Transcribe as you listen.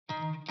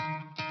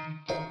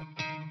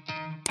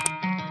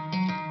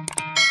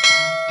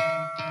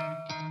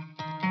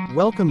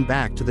Welcome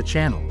back to the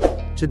channel.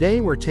 Today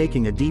we're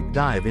taking a deep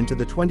dive into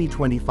the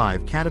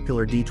 2025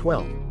 Caterpillar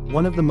D12,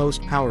 one of the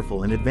most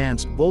powerful and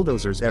advanced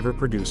bulldozers ever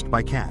produced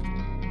by Cat.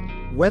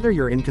 Whether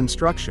you're in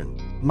construction,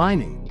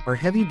 mining, or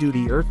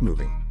heavy-duty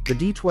earthmoving, the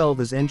D12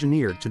 is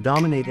engineered to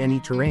dominate any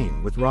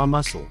terrain with raw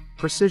muscle,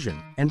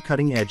 precision, and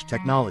cutting-edge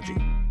technology.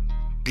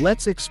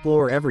 Let's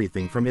explore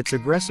everything from its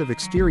aggressive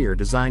exterior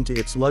design to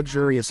its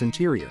luxurious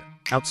interior,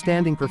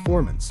 outstanding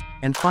performance,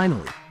 and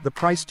finally, the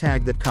price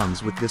tag that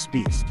comes with this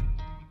beast.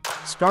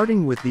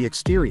 Starting with the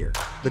exterior,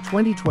 the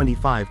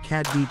 2025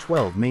 Cat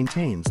D12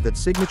 maintains that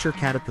signature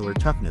Caterpillar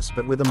toughness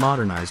but with a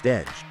modernized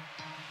edge.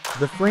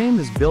 The frame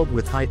is built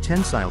with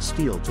high-tensile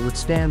steel to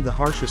withstand the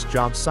harshest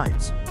job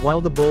sites, while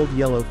the bold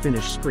yellow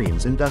finish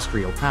screams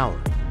industrial power.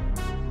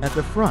 At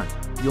the front,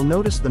 you'll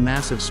notice the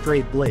massive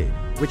straight blade,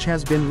 which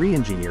has been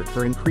re-engineered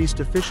for increased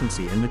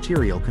efficiency and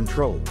material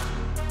control.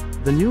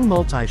 The new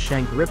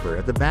multi-shank ripper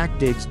at the back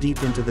digs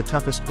deep into the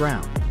toughest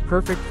ground,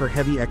 perfect for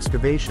heavy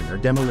excavation or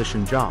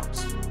demolition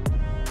jobs.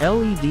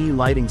 LED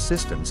lighting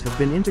systems have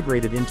been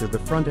integrated into the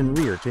front and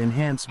rear to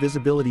enhance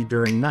visibility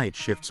during night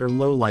shifts or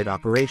low-light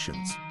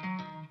operations.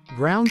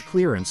 Ground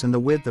clearance and the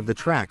width of the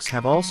tracks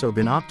have also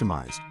been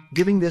optimized,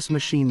 giving this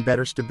machine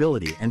better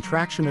stability and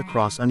traction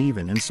across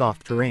uneven and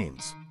soft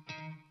terrains.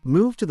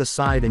 Move to the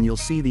side and you'll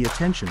see the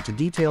attention to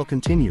detail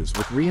continues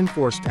with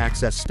reinforced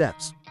access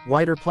steps,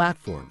 wider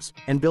platforms,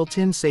 and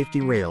built-in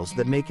safety rails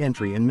that make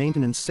entry and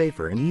maintenance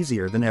safer and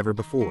easier than ever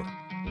before.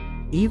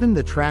 Even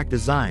the track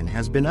design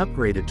has been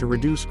upgraded to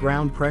reduce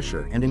ground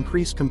pressure and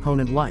increase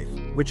component life,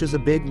 which is a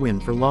big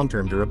win for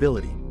long-term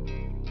durability.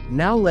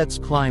 Now let's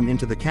climb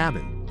into the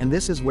cabin, and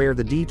this is where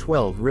the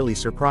D12 really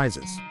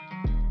surprises.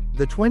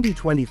 The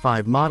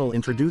 2025 model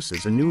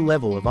introduces a new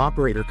level of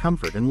operator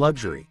comfort and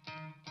luxury.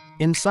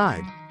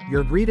 Inside,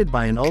 you're greeted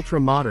by an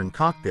ultra-modern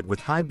cockpit with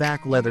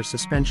high-back leather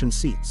suspension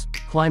seats,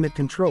 climate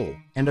control,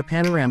 and a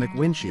panoramic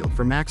windshield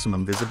for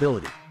maximum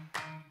visibility.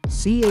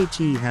 CAT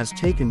has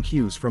taken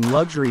cues from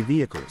luxury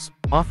vehicles,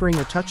 offering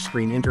a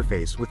touchscreen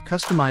interface with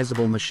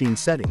customizable machine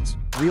settings,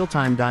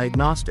 real-time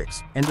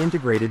diagnostics, and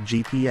integrated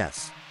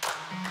GPS.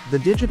 The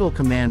digital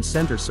command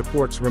center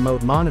supports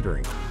remote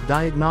monitoring,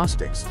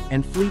 diagnostics,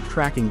 and fleet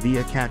tracking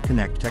via Cat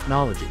Connect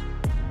technology.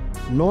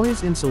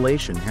 Noise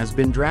insulation has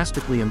been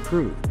drastically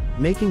improved,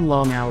 making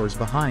long hours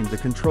behind the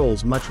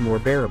controls much more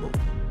bearable.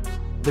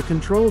 The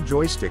control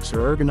joysticks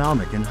are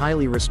ergonomic and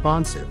highly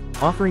responsive,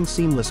 offering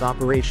seamless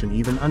operation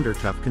even under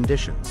tough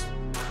conditions.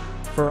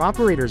 For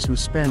operators who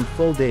spend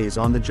full days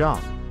on the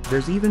job,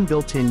 there's even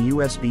built-in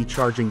USB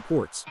charging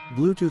ports,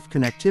 Bluetooth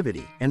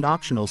connectivity, and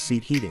optional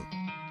seat heating.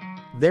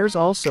 There's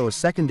also a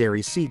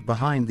secondary seat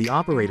behind the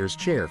operator's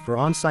chair for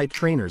on-site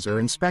trainers or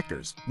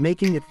inspectors,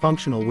 making it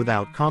functional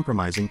without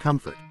compromising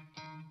comfort.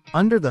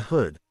 Under the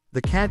hood,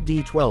 the Cat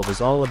D12 is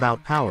all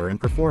about power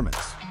and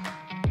performance.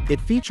 It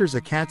features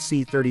a Cat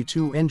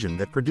C32 engine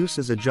that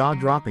produces a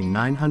jaw-dropping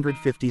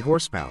 950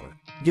 horsepower,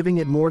 giving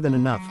it more than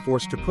enough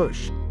force to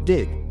push,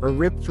 dig, or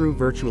rip through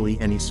virtually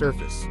any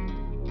surface.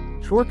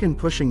 Torque and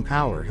pushing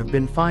power have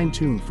been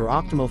fine-tuned for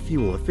optimal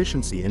fuel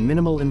efficiency and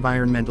minimal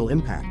environmental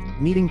impact,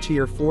 meeting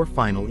Tier 4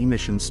 final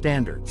emission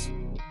standards.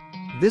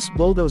 This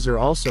bulldozer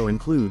also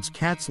includes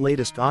Cat's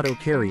latest auto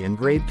carry and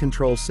grade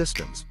control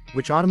systems,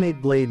 which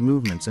automate blade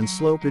movements and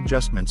slope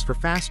adjustments for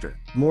faster,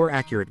 more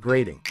accurate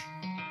grading.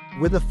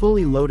 With a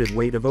fully loaded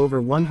weight of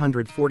over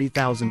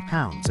 140,000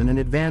 pounds and an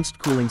advanced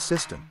cooling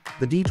system,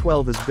 the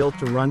D12 is built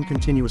to run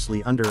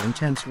continuously under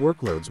intense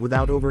workloads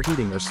without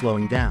overheating or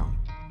slowing down.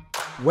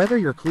 Whether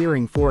you're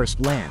clearing forest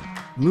land,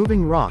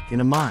 moving rock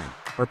in a mine,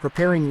 or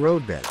preparing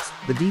roadbeds,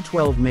 the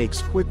D12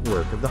 makes quick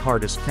work of the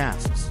hardest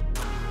tasks.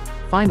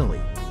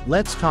 Finally,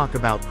 let's talk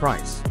about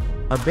price.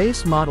 A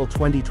base model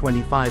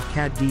 2025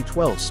 Cat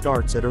D12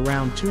 starts at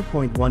around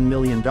 $2.1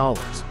 million,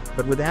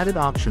 but with added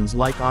options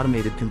like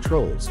automated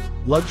controls,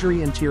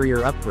 luxury interior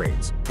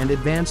upgrades, and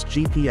advanced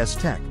GPS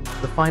tech,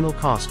 the final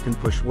cost can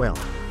push well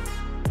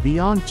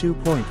beyond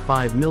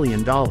 $2.5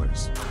 million.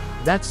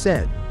 That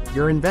said,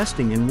 you're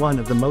investing in one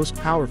of the most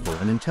powerful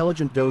and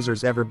intelligent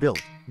dozers ever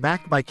built,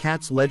 backed by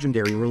Cat's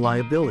legendary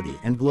reliability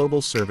and global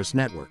service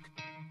network.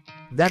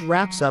 That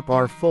wraps up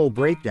our full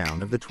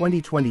breakdown of the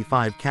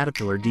 2025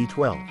 Caterpillar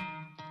D12.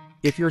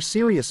 If you're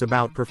serious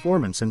about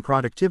performance and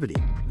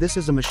productivity, this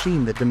is a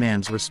machine that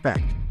demands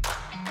respect.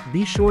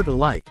 Be sure to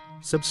like,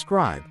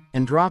 subscribe,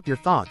 and drop your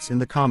thoughts in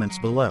the comments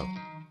below.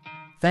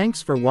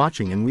 Thanks for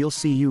watching and we'll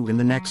see you in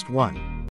the next one.